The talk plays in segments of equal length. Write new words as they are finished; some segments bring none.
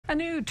A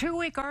new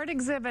two-week art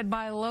exhibit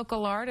by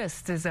local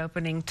artists is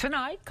opening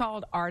tonight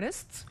called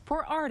Artists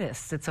for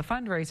Artists. It's a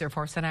fundraiser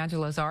for St.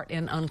 Angelo's art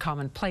in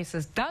uncommon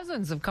places.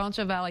 Dozens of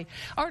Concho Valley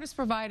artists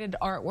provided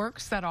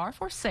artworks that are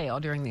for sale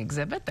during the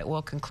exhibit that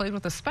will conclude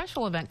with a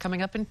special event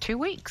coming up in 2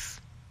 weeks.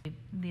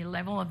 The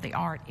level of the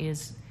art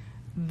is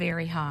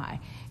very high,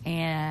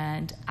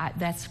 and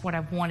that's what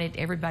I've wanted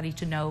everybody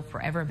to know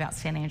forever about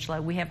San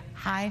Angelo. We have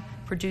high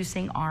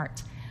producing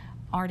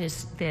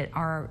artists that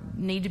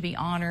need to be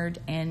honored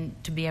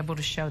and to be able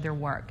to show their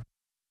work.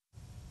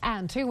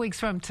 And 2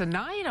 weeks from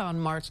tonight, on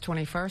March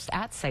 21st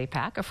at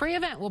SAPAC, a free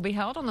event will be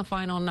held on the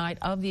final night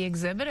of the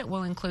exhibit. It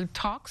will include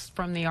talks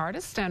from the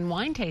artists and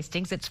wine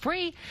tastings. It's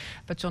free,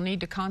 but you'll need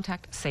to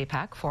contact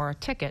SAPAC for a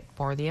ticket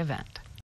for the event.